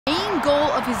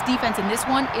defense in this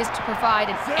one is to provide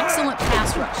an excellent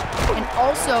pass rush and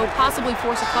also possibly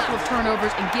force a couple of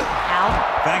turnovers and get Al.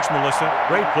 Thanks, Melissa.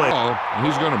 Great play.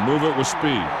 He's going to move it with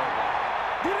speed.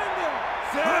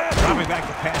 Dropping back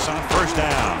to pass on first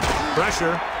down.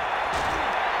 Pressure.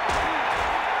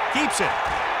 Keeps it.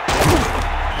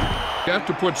 You have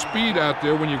to put speed out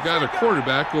there when you've got a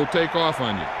quarterback who will take off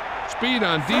on you. Speed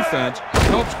on defense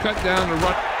helps cut down the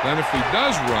run. Then if he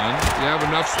does run, you have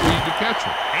enough speed to catch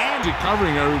him. And he's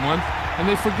covering everyone, and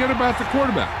they forget about the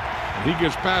quarterback. And he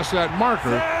gets past that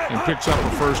marker and picks up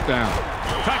a first down.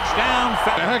 Touchdown.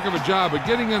 A heck of a job of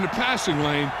getting in the passing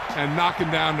lane and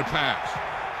knocking down the pass.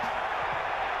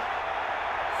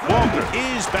 Walter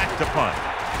is back to punt.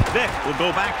 Vick will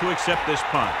go back to accept this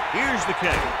punt. Here's the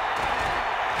kick.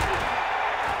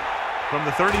 From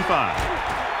the 35.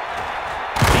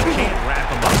 He can't wrap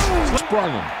him up. Sprung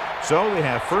him. So they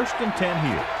have 1st and 10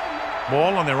 here.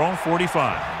 Ball on their own 45.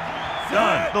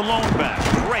 Done. The lone back.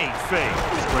 Great fake.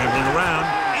 Scrambling around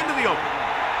into the open.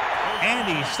 And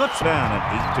he slips down and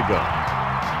 8 to go.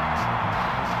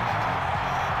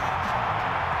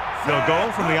 They'll go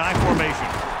from the I formation.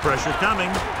 Pressure coming.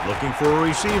 Looking for a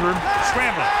receiver.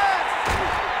 Scrambling.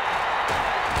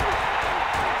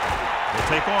 They'll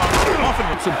take off.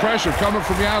 Some pressure coming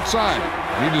from the outside.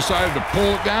 He decided to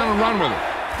pull it down and run with it.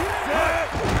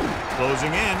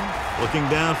 Closing in. Looking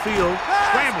downfield.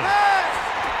 Scrambling.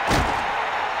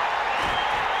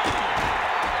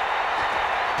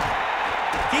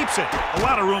 Keeps it. A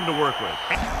lot of room to work with.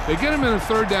 They get him in a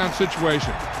 3rd down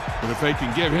situation. But if they can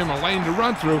give him a lane to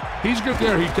run through, he's good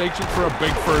there. He takes it for a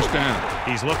big first down.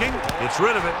 He's looking. Gets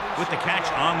rid of it with the catch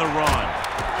on the run.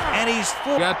 And he's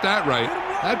full. Got that right.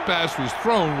 That pass was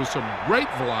thrown with some great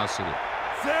velocity.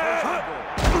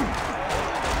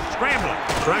 Scrambling.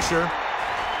 Pressure.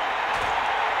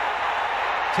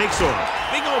 Takes over.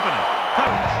 Big opening.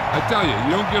 I tell you,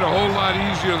 you don't get a whole lot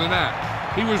easier than that.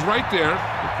 He was right there.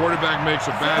 The quarterback makes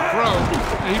a bad throw,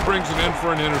 and he brings it in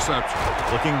for an interception.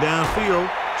 Looking downfield.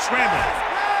 Scrambling.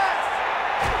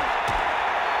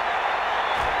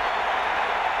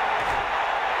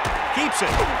 Keeps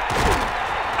it.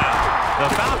 The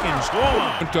Falcons go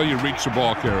on. Until you reach the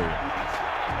ball carrier.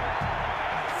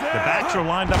 The backs are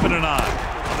lined up in an eye.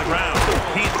 On the ground.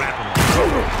 Can't wrap them.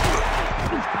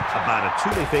 About a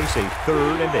 2. They face a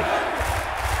 3rd and 8.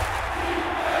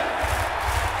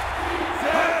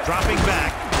 Dropping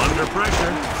back. Under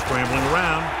pressure. Scrambling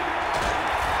around.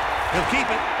 He'll keep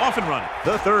it. Off and running.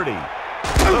 The 30.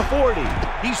 The 40.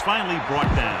 He's finally brought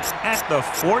down at the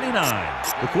 49.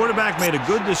 The quarterback made a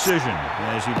good decision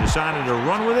as he decided to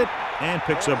run with it and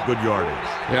picks up good yardage.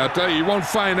 Yeah, I'll tell you won't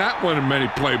find that one in many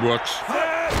playbooks.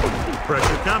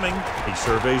 Pressure coming. He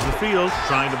surveys the field,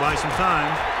 trying to buy some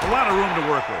time. A lot of room to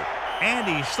work with. And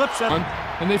he slips up.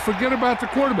 And they forget about the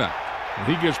quarterback. And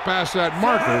he gets past that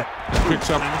marker and picks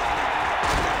up.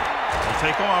 He'll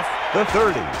take off. The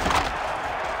 30.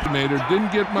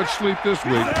 Didn't get much sleep this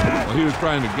week while he was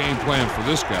trying to game plan for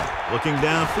this guy. Looking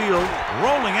downfield,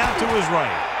 rolling out to his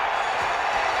right.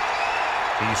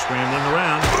 He's scrambling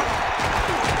around.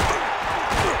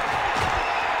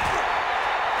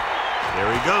 There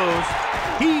he goes.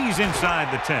 He's inside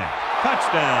the 10.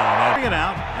 Touchdown. Bring it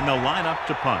out, and they'll line up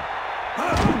to punt.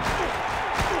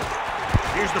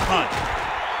 Here's the punt.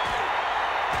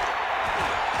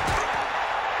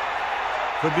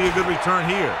 Could be a good return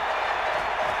here.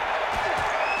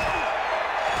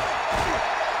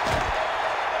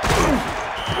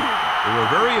 They were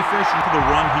very efficient to the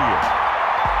run here.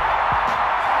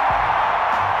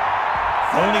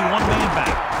 Only one man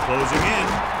back. Closing in.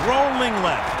 Rolling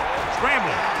left.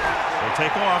 Scrambling. They'll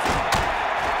take off.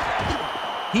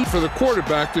 For the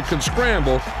quarterback that can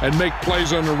scramble and make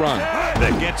plays on the run.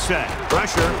 That gets set.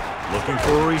 Pressure. Looking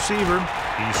for a receiver.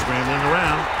 He's scrambling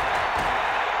around.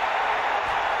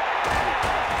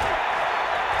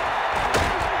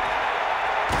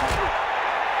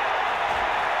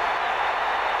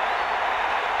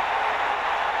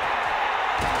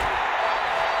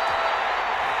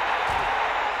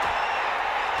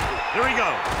 There he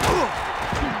goes.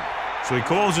 So he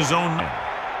calls his own name.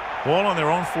 Ball on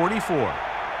their own 44.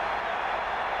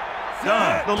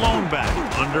 Done. The lone back.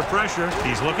 Under pressure.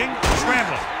 He's looking.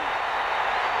 Scrambling.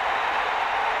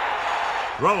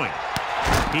 Throwing.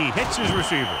 He hits his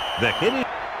receiver. The hit.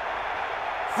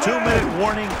 2-minute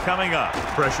warning coming up.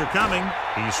 Pressure coming.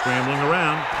 He's scrambling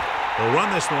around. They'll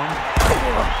run this one.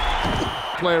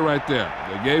 Play right there.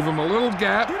 They gave him a little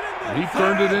gap. And he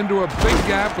turned it into a big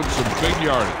gap with some big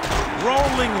yardage.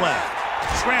 Rolling left.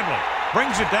 Scrambling.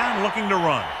 Brings it down looking to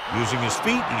run. Using his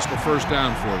feet, he's the first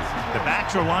down for you. The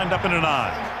backs are lined up in an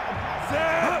eye.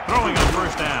 Throwing on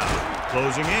first down.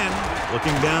 Closing in,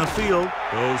 looking downfield,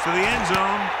 goes to the end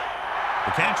zone.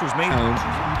 The catch was made.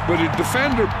 But a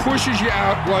defender pushes you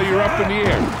out while you're up in the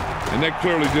air. And that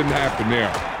clearly didn't happen there.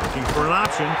 Looking for an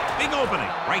option. Big opening.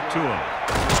 Right to him.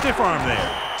 Stiff arm there.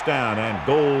 It's down and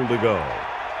goal to go.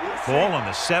 Ball on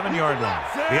the 7-yard line.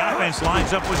 The offense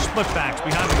lines up with split backs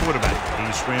behind the quarterback.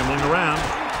 He's scrambling around.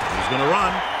 He's going to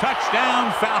run.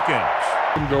 Touchdown,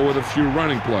 Falcons. Go with a few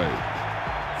running plays.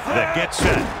 That gets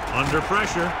set. Under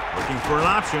pressure. Looking for an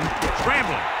option.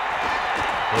 Scrambling.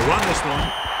 He'll run this one.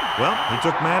 Well, he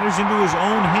took matters into his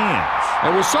own hands.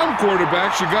 And with some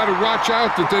quarterbacks, you got to watch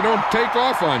out that they don't take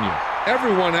off on you.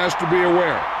 Everyone has to be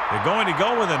aware. They're going to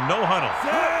go with a no huddle.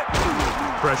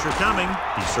 Pressure coming.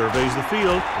 He surveys the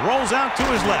field. Rolls out to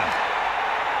his left.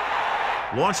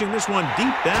 Launching this one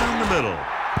deep down the middle.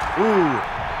 Ooh.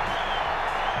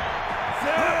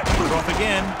 Off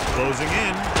again. Closing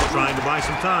in. Trying to buy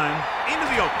some time. Into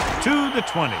the open. To the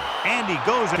 20. And he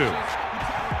goes to.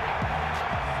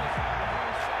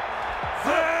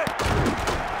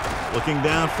 Looking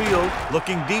downfield,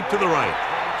 looking deep to the right.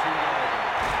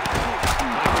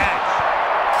 Catch.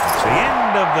 It's the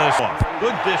end of this one.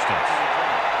 Good distance.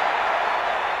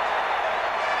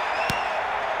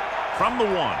 From the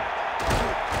 1.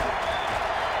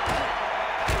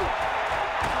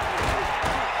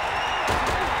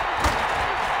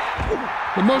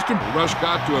 The most important rush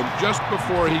got to him just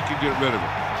before he could get rid of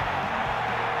it.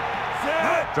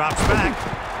 Drops back.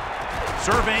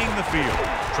 Surveying the field.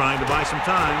 Trying to buy some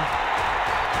time.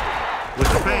 With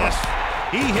the pass,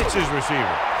 he hits his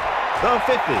receiver. The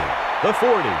 50, the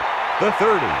 40, the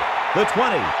 30, the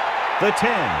 20, the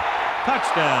 10.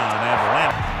 Touchdown,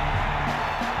 Atlanta.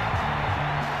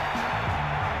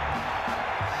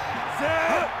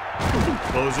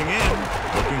 Closing in,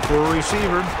 looking for a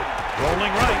receiver.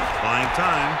 Rolling right, buying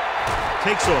time.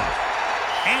 Takes off.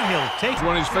 And he'll take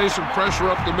when he's facing pressure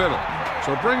up the middle.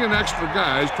 So bringing extra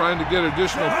guys trying to get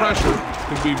additional pressure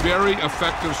can be very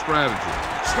effective strategy.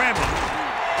 Scrambling.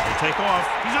 He'll take off.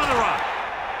 He's on the run.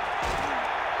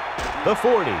 The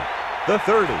 40, the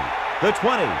 30, the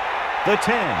 20, the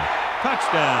 10.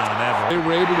 Touchdown, Atlanta. They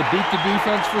were able to beat the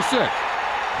defense for 6.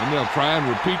 And they'll try and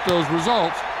repeat those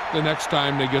results the next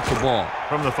time they get the ball.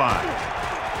 From the 5.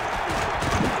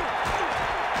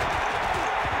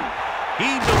 He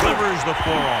delivers the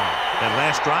forearm. That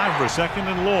last drive for 2nd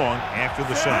and long after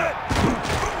the sack.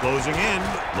 Closing in,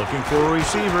 looking for a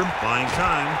receiver, buying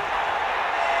time.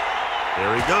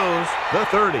 There he goes. The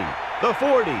 30, the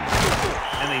 40.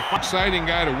 And they exciting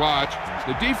guy to watch.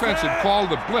 The defense had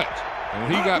called a blitz. And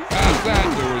when he got past that,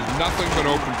 there was nothing but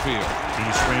open field.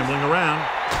 He's scrambling around.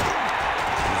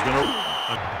 He's going to...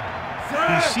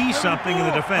 He sees something in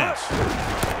the defense.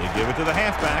 They give it to the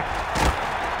halfback.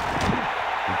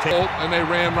 And they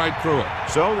ran right through it.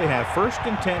 So they have 1st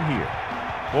and 10 here.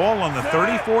 Ball on the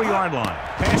 34-yard line.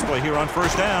 Pass play here on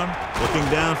 1st down. Looking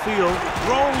downfield.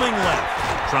 Rolling left.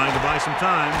 Trying to buy some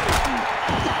time.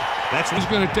 He's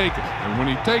going to take it. And when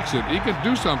he takes it, he can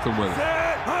do something with it.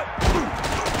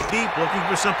 Deep, looking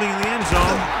for something in the end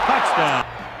zone. Touchdown.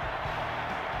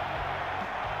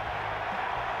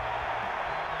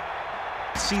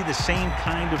 See the same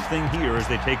kind of thing here as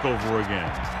they take over again.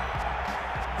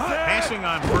 Passing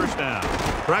on 1st down.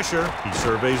 Pressure. He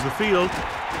surveys the field.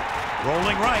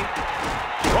 Rolling right.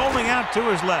 Rolling out to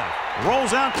his left.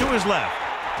 Rolls out to his left.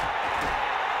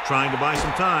 Trying to buy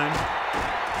some time.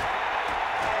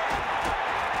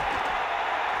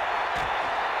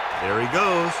 There he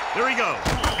goes. There he goes.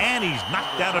 And he's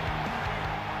knocked out of...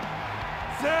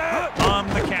 On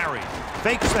the carry.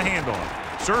 Fakes the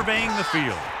handoff. Surveying the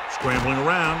field. Scrambling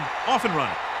around. Off and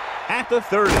running. At the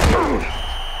 30.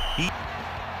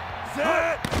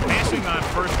 Passing on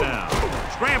 1st down.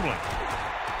 Scrambling.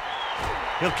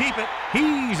 He'll keep it.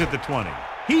 He's at the 20.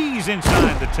 He's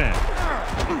inside the 10.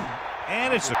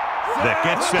 And it's that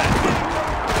gets set.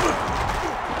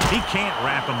 He can't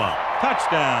wrap him up.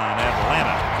 Touchdown,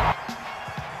 Atlanta.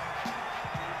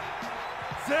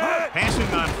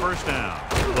 Passing on 1st down.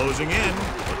 Closing in.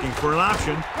 Looking for an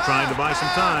option. Trying to buy some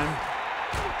time.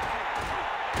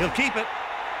 He'll keep it.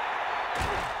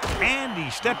 And he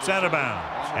steps out of bounds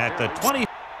at the 20.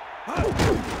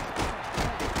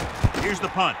 Here's the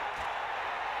punt.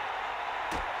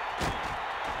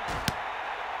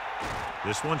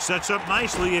 This one sets up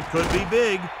nicely. It could be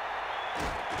big.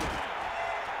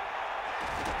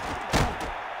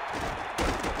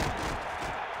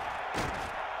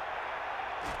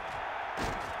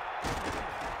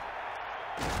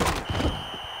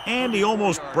 And he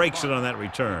almost breaks it on that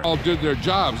return. All did their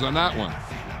jobs on that one.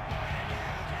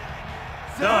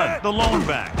 Done. The lone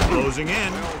back. Closing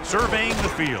in. Surveying the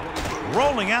field.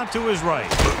 Rolling out to his right.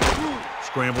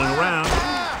 Scrambling around.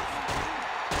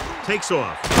 Takes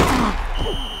off.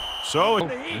 So,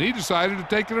 and he decided to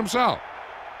take it himself.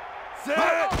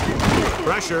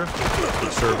 Pressure. He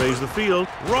surveys the field.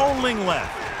 Rolling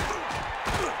left.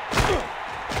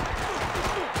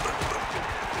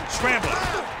 Scrambling.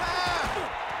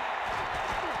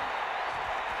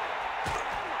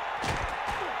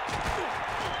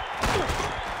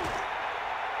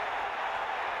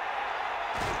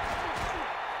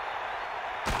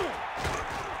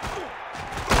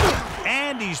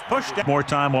 And he's pushed out. More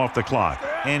time off the clock.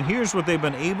 And here's what they've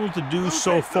been able to do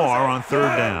so far on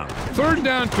third down. Third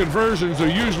down conversions are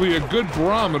usually a good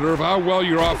barometer of how well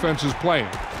your offense is playing.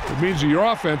 It means that your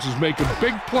offense is making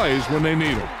big plays when they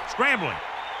need them. Scrambling.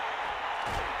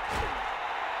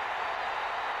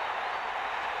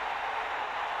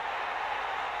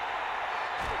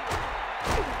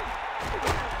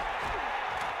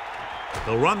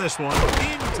 They'll run this one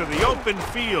into the open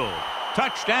field.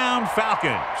 Touchdown,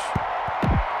 Falcons.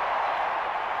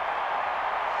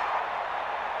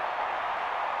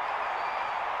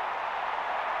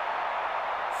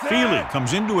 Feely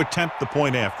comes in to attempt the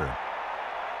point after.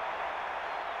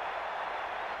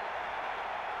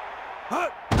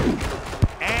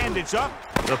 And it's up.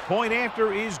 The point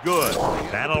after is good.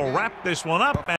 That'll wrap this one up.